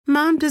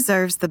Mom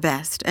deserves the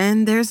best,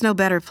 and there's no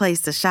better place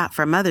to shop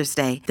for Mother's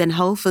Day than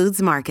Whole Foods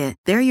Market.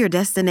 They're your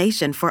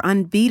destination for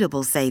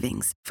unbeatable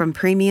savings, from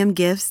premium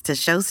gifts to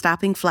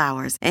show-stopping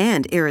flowers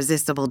and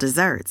irresistible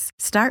desserts.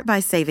 Start by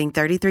saving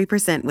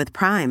 33% with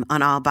Prime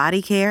on all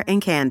body care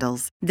and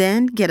candles.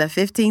 Then get a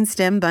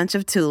 15-stem bunch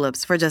of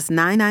tulips for just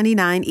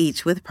 $9.99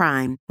 each with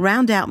Prime.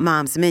 Round out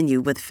Mom's menu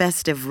with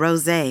festive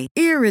rosé,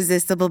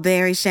 irresistible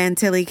berry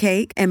chantilly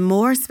cake, and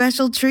more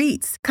special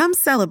treats. Come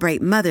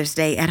celebrate Mother's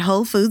Day at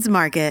Whole Foods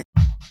Market.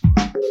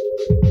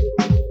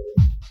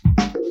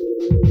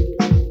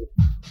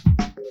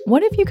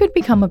 What if you could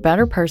become a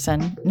better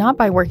person, not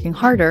by working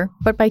harder,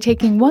 but by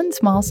taking one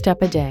small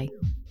step a day?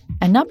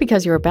 And not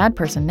because you're a bad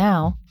person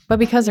now, but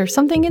because there's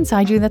something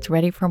inside you that's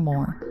ready for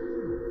more.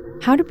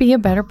 How to Be a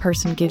Better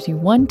Person gives you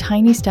one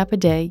tiny step a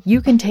day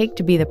you can take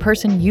to be the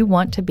person you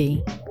want to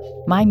be.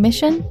 My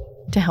mission?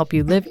 To help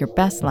you live your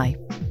best life.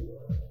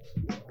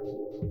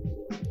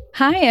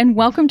 Hi, and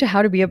welcome to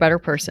How to Be a Better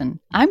Person.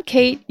 I'm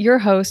Kate, your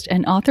host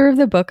and author of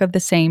the book of the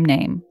same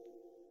name.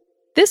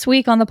 This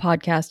week on the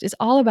podcast is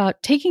all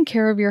about taking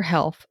care of your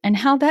health and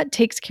how that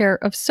takes care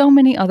of so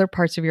many other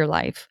parts of your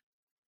life.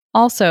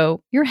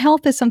 Also, your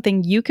health is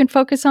something you can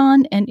focus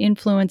on and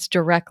influence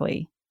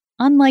directly,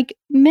 unlike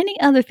many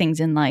other things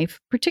in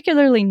life,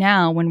 particularly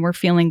now when we're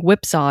feeling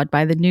whipsawed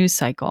by the news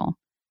cycle.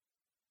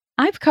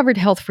 I've covered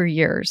health for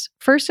years,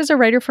 first as a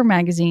writer for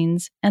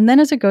magazines, and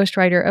then as a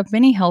ghostwriter of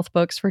many health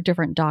books for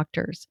different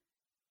doctors.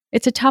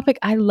 It's a topic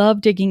I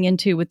love digging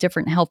into with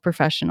different health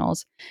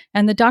professionals,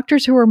 and the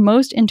doctors who are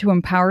most into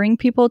empowering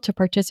people to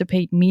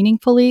participate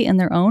meaningfully in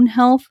their own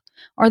health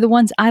are the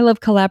ones I love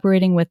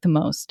collaborating with the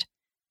most.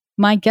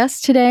 My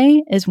guest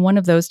today is one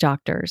of those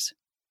doctors.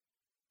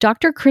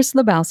 Dr. Chris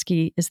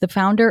Lebowski is the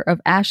founder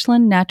of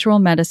Ashland Natural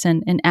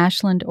Medicine in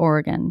Ashland,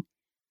 Oregon.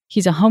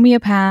 He's a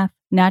homeopath,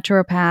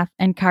 naturopath,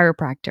 and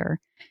chiropractor,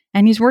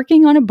 and he's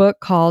working on a book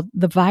called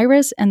The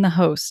Virus and the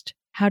Host: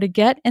 How to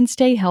Get and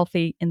Stay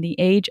Healthy in the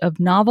Age of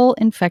Novel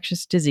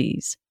Infectious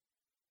Disease.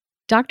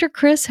 Dr.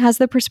 Chris has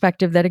the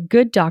perspective that a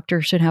good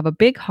doctor should have a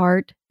big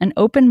heart, an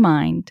open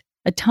mind,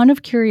 a ton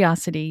of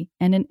curiosity,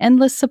 and an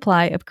endless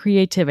supply of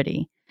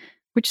creativity,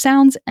 which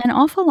sounds an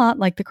awful lot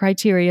like the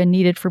criteria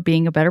needed for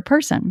being a better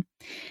person.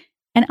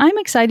 And I'm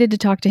excited to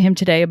talk to him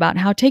today about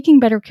how taking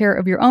better care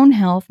of your own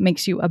health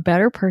makes you a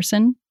better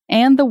person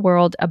and the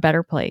world a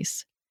better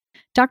place.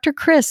 Dr.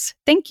 Chris,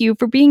 thank you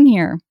for being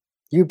here.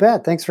 You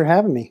bet. Thanks for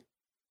having me.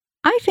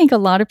 I think a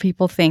lot of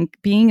people think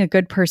being a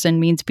good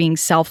person means being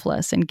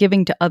selfless and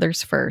giving to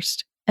others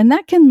first, and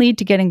that can lead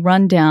to getting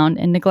run down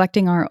and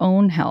neglecting our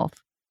own health.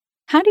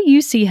 How do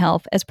you see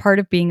health as part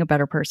of being a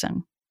better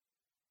person?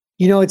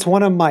 You know, it's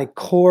one of my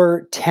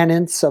core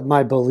tenets of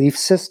my belief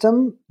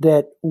system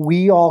that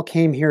we all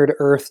came here to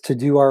Earth to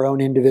do our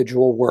own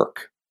individual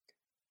work.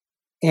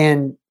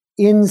 And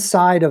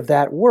inside of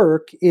that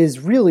work is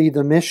really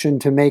the mission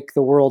to make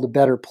the world a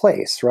better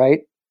place,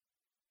 right?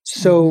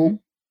 So,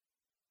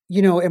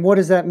 and what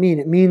does that mean?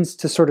 It means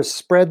to sort of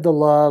spread the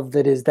love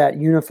that is that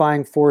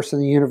unifying force in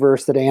the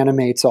universe that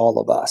animates all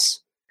of us.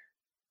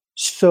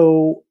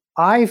 So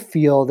I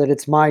feel that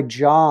it's my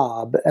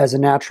job as a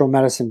natural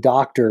medicine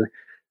doctor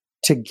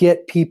to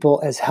get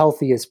people as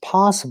healthy as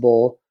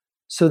possible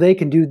so they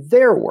can do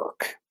their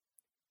work,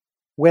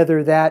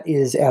 whether that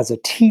is as a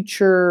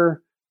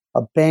teacher,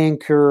 a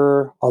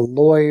banker, a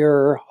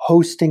lawyer,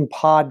 hosting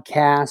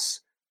podcasts,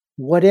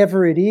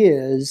 whatever it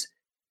is.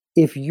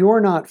 If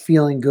you're not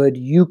feeling good,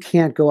 you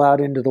can't go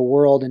out into the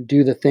world and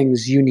do the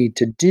things you need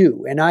to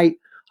do. And I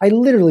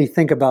literally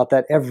think about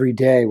that every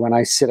day when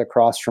I sit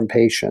across from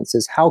patients,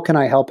 is how can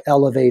I help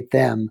elevate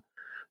them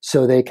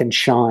so they can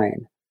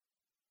shine?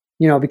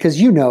 Because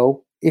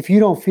if you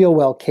don't feel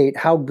well, Kate,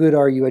 how good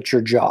are you at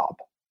your job?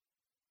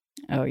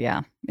 Oh,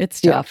 yeah. It's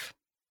tough.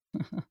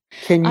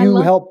 Can you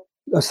help?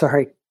 Oh,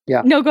 sorry.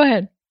 Yeah. No, go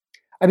ahead.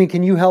 I mean,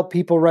 can you help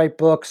people write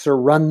books or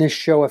run this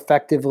show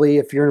effectively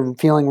if you're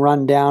feeling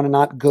run down and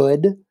not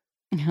good?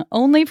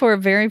 Only for a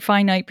very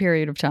finite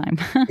period of time.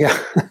 Yeah.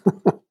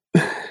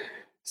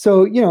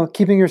 So,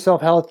 keeping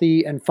yourself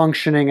healthy and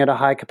functioning at a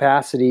high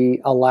capacity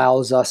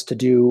allows us to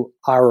do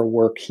our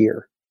work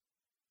here.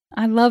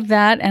 I love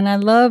that. And I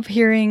love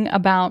hearing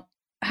about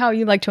how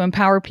you like to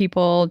empower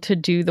people to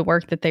do the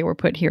work that they were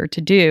put here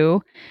to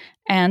do.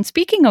 And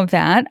speaking of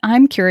that,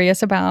 I'm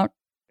curious about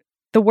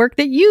the work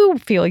that you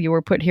feel you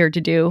were put here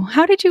to do.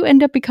 How did you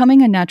end up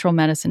becoming a natural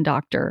medicine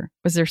doctor?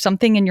 Was there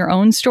something in your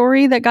own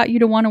story that got you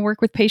to want to work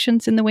with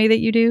patients in the way that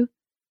you do?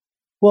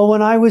 Well,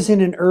 when I was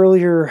in an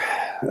earlier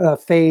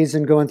phase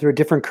and going through a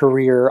different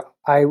career,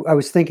 I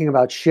was thinking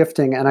about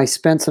shifting, and I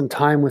spent some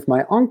time with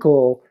my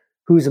uncle,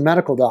 who's a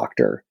medical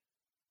doctor.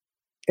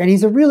 And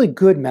he's a really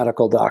good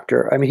medical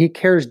doctor. I mean, he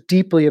cares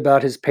deeply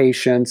about his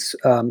patients.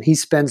 He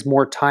spends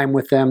more time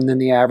with them than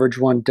the average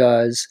one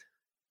does.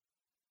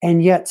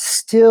 And yet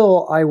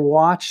still, I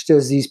watched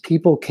as these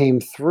people came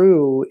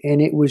through, and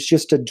it was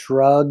just a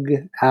drug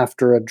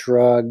after a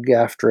drug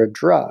after a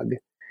drug.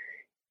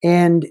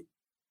 And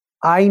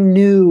I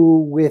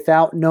knew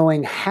without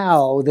knowing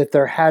how that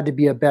there had to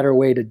be a better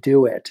way to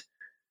do it.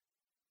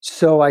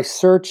 So I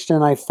searched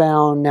and I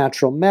found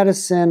natural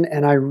medicine,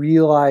 and I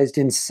realized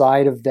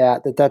inside of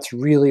that that that's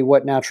really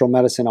what natural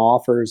medicine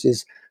offers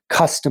is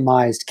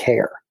customized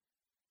care.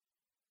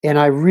 And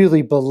I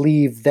really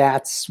believe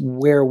that's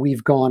where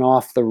we've gone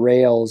off the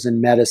rails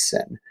in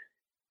medicine,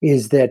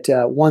 is that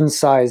one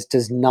size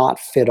does not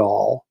fit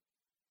all.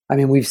 I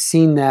mean, we've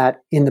seen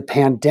that in the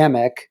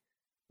pandemic.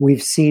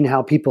 We've seen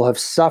how people have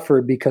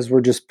suffered because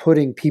we're just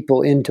putting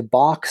people into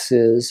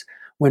boxes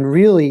when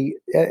really,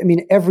 I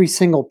mean, every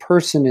single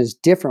person is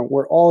different.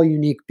 We're all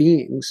unique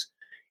beings.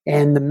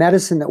 And the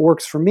medicine that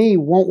works for me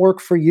won't work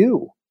for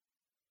you.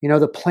 You know,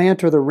 the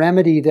plant or the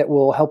remedy that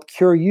will help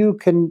cure you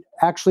can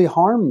actually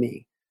harm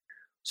me.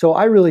 So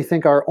I really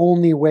think our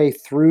only way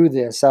through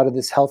this, out of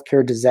this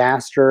healthcare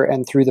disaster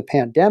and through the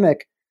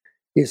pandemic,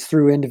 is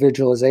through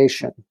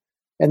individualization.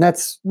 And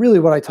that's really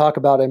what I talk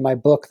about in my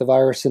book, The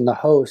Virus and the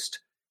Host,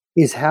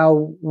 is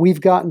how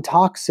we've gotten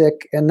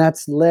toxic and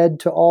that's led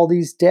to all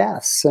these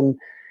deaths. And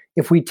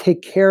if we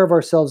take care of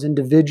ourselves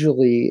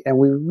individually and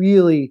we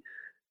really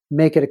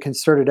make it a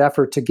concerted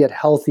effort to get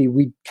healthy,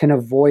 we can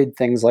avoid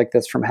things like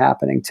this from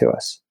happening to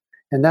us.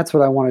 And that's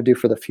what I want to do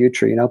for the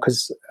future, you know,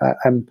 because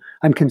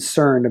I'm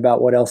concerned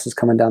about what else is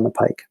coming down the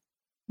pike.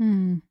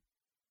 Hmm.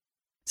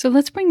 So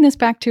let's bring this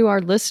back to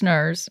our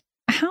listeners.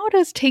 How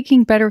does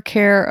taking better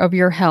care of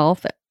your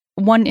health,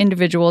 one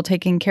individual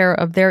taking care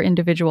of their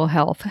individual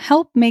health,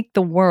 help make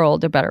the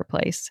world a better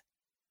place?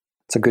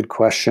 It's a good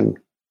question.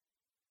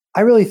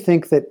 I really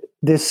think that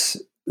this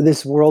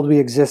world we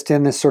exist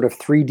in, this sort of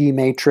 3D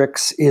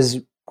matrix,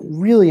 is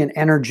really an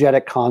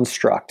energetic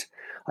construct.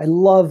 I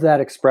love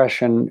that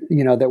expression,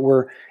 you know, that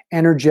we're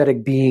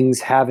energetic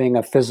beings having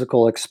a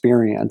physical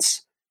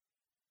experience.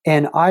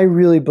 And I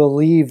really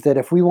believe that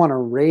if we want to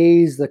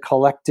raise the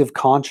collective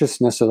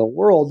consciousness of the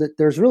world, that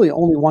there's really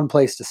only one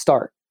place to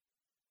start.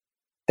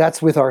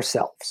 That's with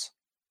ourselves.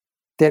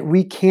 That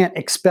we can't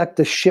expect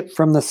a ship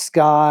from the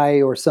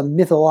sky or some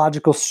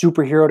mythological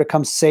superhero to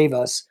come save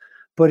us,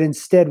 but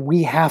instead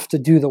we have to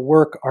do the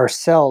work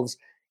ourselves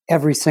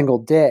every single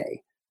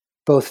day,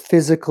 both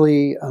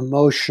physically,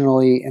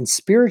 emotionally, and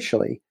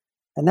spiritually.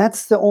 And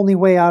that's the only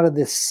way out of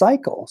this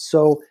cycle.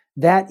 So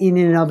that in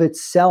and of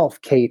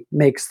itself, Kate,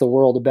 makes the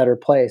world a better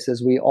place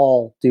as we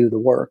all do the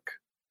work.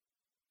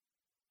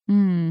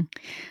 Mm.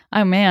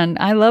 Oh man,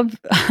 I love,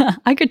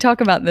 I could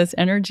talk about this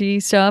energy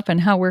stuff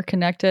and how we're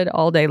connected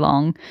all day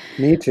long.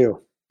 Me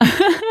too.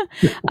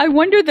 I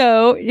wonder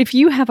though, if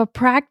you have a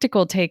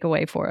practical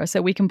takeaway for us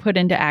that we can put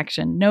into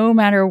action, no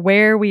matter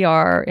where we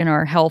are in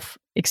our health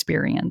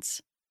experience.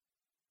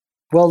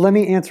 Well, let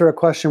me answer a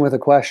question with a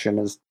question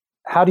is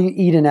how do you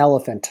eat an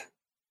elephant?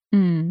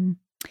 Mm.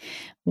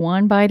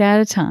 One bite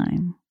at a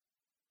time.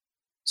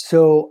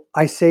 So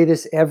I say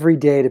this every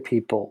day to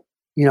people,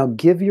 you know,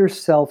 give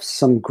yourself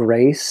some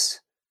grace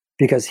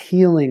because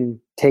healing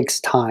takes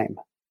time.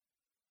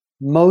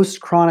 Most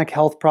chronic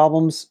health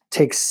problems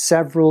take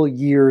several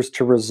years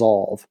to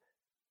resolve,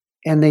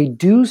 and they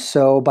do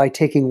so by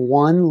taking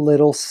one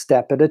little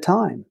step at a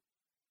time.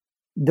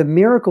 The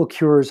miracle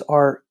cures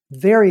are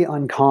very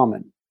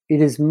uncommon. It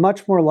is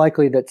much more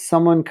likely that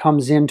someone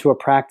comes into a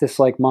practice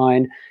like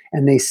mine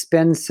and they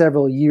spend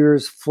several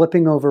years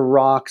flipping over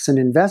rocks and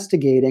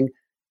investigating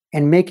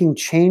and making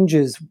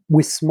changes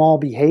with small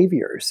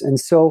behaviors. And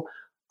so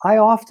I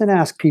often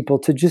ask people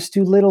to just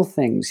do little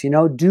things, you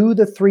know, do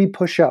the 3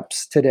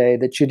 push-ups today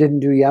that you didn't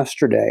do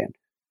yesterday, and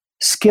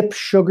skip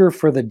sugar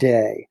for the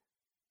day,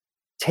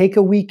 take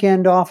a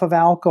weekend off of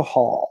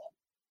alcohol,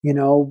 you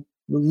know,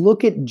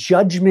 look at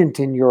judgment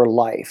in your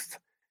life.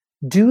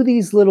 Do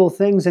these little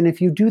things, and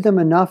if you do them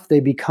enough, they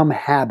become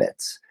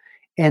habits.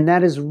 And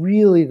that is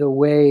really the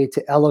way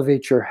to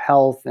elevate your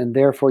health and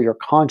therefore your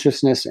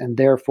consciousness and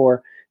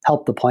therefore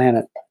help the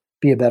planet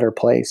be a better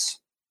place.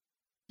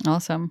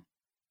 Awesome.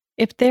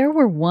 If there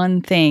were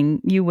one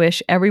thing you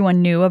wish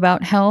everyone knew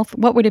about health,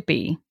 what would it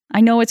be? I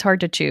know it's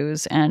hard to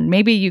choose, and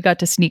maybe you got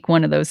to sneak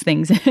one of those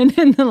things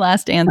in the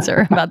last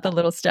answer about the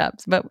little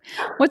steps, but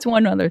what's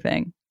one other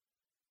thing?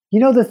 You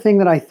know, the thing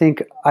that I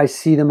think I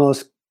see the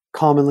most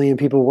commonly in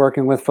people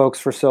working with folks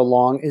for so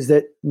long is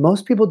that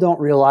most people don't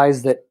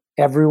realize that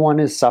everyone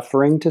is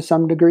suffering to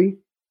some degree,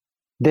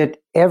 that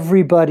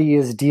everybody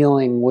is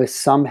dealing with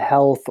some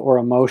health or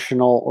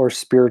emotional or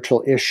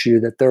spiritual issue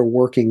that they're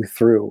working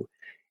through.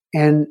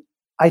 And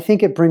I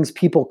think it brings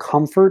people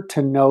comfort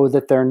to know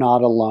that they're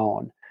not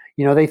alone.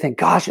 You know, they think,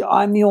 gosh,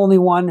 I'm the only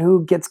one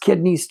who gets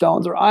kidney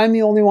stones, or I'm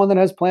the only one that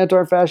has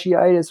plantar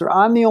fasciitis, or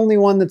I'm the only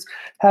one that's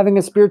having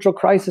a spiritual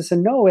crisis.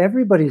 And no,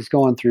 everybody's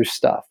going through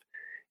stuff.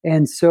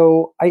 And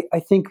so I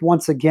think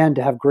once again,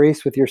 to have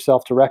grace with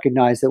yourself, to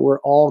recognize that we're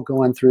all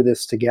going through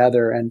this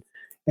together and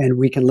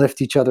we can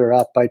lift each other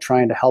up by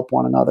trying to help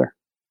one another.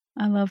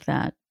 I love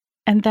that.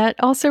 And that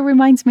also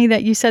reminds me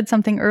that you said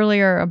something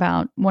earlier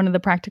about one of the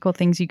practical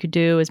things you could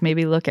do is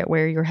maybe look at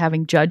where you're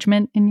having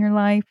judgment in your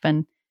life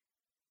and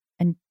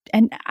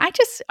And I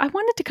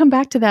wanted to come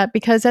back to that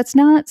because that's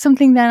not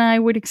something that I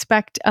would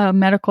expect a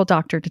medical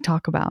doctor to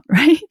talk about,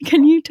 right?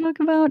 Can you talk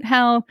about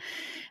how,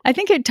 I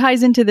think it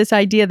ties into this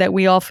idea that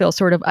we all feel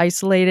sort of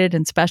isolated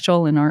and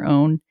special in our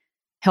own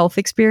health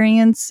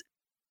experience.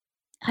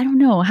 I don't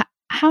know.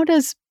 How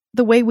does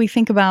the way we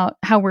think about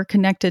how we're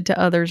connected to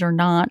others or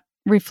not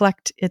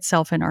reflect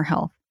itself in our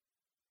health?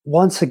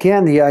 Once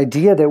again, the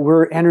idea that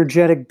we're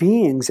energetic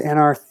beings and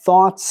our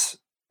thoughts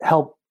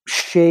help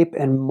shape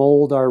and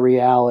mold our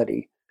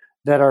reality,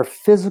 that our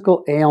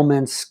physical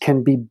ailments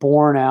can be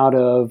born out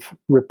of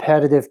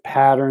repetitive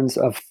patterns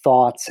of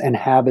thoughts and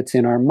habits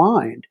in our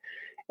mind.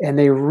 And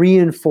they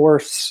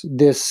reinforce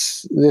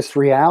this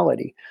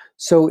reality.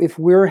 So if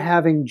we're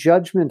having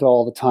judgment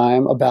all the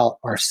time about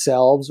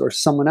ourselves or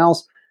someone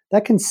else,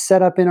 that can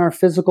set up in our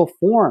physical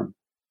form.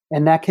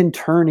 And that can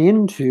turn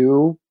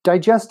into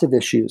digestive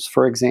issues,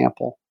 for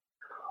example.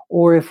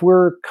 Or if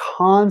we're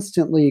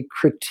constantly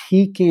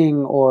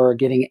critiquing or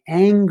getting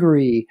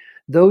angry,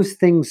 those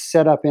things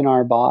set up in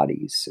our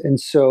bodies. And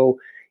so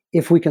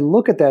if we can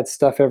look at that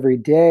stuff every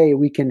day,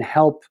 we can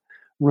help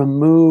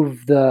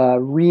remove the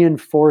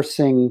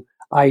reinforcing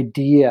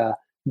idea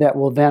that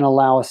will then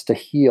allow us to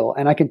heal.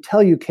 And I can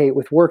tell you, Kate,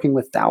 with working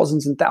with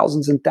thousands and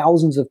thousands and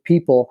thousands of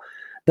people,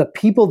 the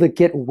people that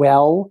get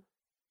well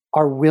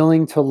are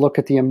willing to look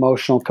at the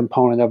emotional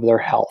component of their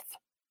health.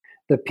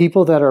 The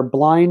people that are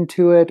blind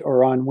to it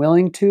or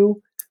unwilling to,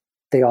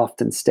 they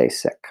often stay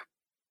sick.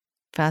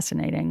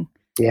 Fascinating.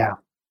 Yeah.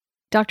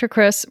 Dr.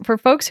 Chris, for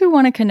folks who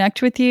want to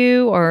connect with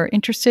you or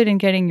interested in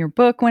getting your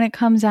book when it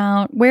comes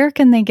out, where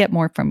can they get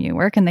more from you?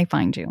 Where can they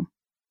find you?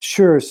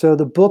 Sure. So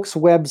the book's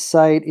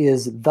website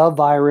is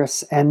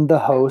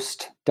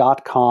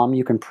thevirusandthehost.com.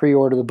 You can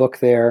pre-order the book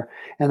there.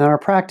 And then our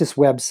practice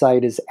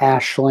website is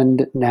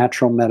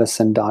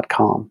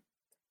ashlandnaturalmedicine.com.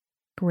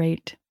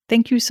 Great.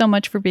 Thank you so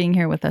much for being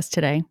here with us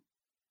today.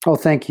 Oh,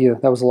 thank you.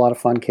 That was a lot of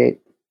fun,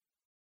 Kate.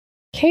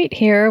 Kate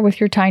here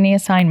with your tiny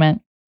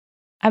assignment.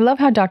 I love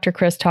how Dr.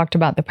 Chris talked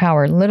about the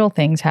power little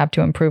things have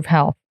to improve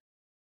health.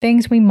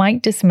 Things we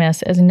might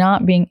dismiss as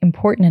not being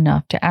important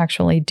enough to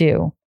actually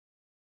do.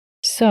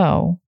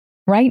 So,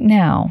 right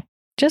now,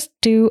 just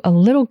do a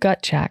little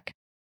gut check.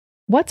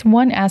 What's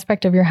one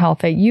aspect of your health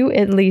that you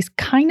at least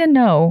kind of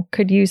know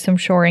could use some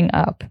shoring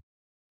up?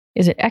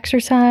 Is it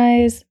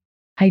exercise,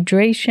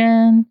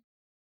 hydration,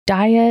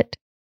 diet,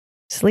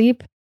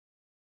 sleep?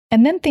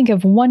 And then think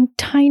of one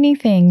tiny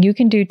thing you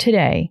can do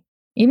today,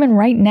 even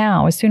right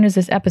now, as soon as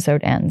this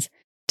episode ends,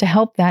 to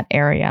help that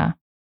area.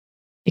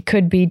 It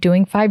could be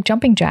doing 5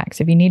 jumping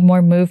jacks if you need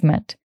more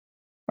movement,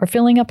 or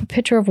filling up a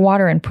pitcher of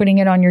water and putting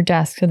it on your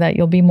desk so that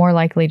you'll be more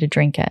likely to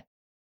drink it,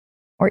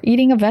 or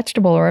eating a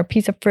vegetable or a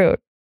piece of fruit.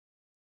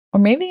 Or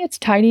maybe it's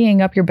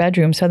tidying up your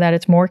bedroom so that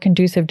it's more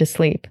conducive to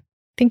sleep. I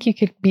think you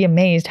could be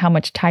amazed how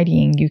much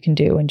tidying you can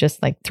do in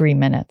just like 3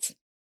 minutes.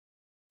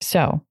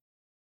 So,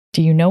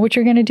 do you know what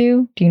you're going to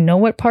do? Do you know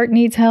what part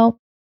needs help?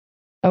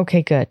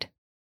 Okay, good.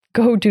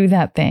 Go do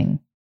that thing.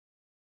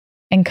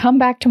 And come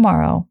back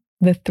tomorrow,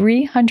 the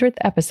 300th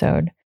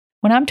episode,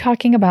 when I'm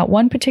talking about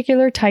one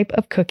particular type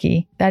of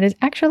cookie that is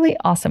actually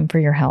awesome for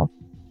your health,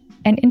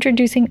 and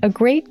introducing a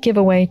great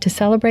giveaway to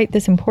celebrate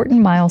this important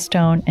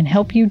milestone and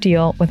help you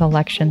deal with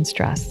election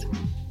stress.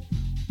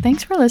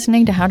 Thanks for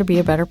listening to How to Be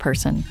a Better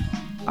Person.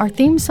 Our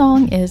theme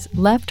song is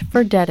Left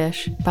for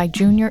Deadish by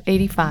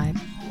Junior85.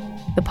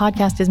 The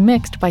podcast is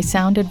mixed by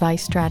Sound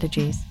Advice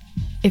Strategies.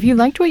 If you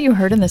liked what you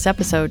heard in this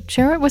episode,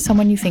 share it with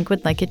someone you think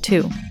would like it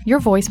too. Your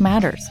voice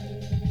matters.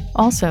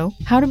 Also,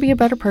 How to Be a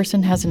Better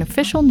Person has an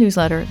official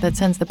newsletter that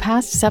sends the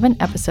past 7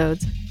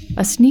 episodes,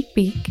 a sneak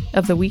peek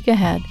of the week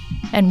ahead,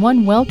 and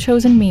one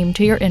well-chosen meme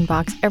to your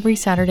inbox every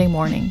Saturday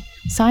morning.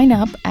 Sign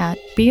up at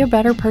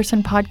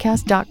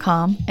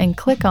beabetterpersonpodcast.com and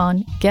click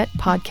on Get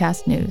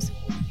Podcast News.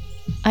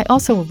 I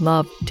also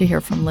love to hear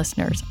from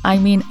listeners. I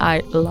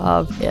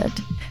love it.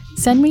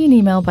 Send me an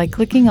email by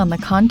clicking on the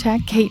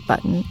Contact Kate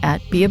button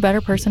at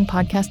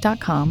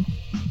beabetterpersonpodcast.com.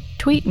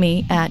 Tweet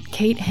me at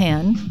Kate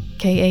Han,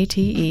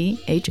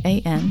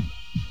 Katehan,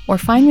 or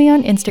find me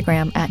on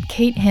Instagram at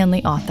Kate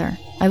Hanley Author.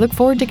 I look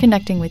forward to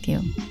connecting with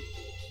you.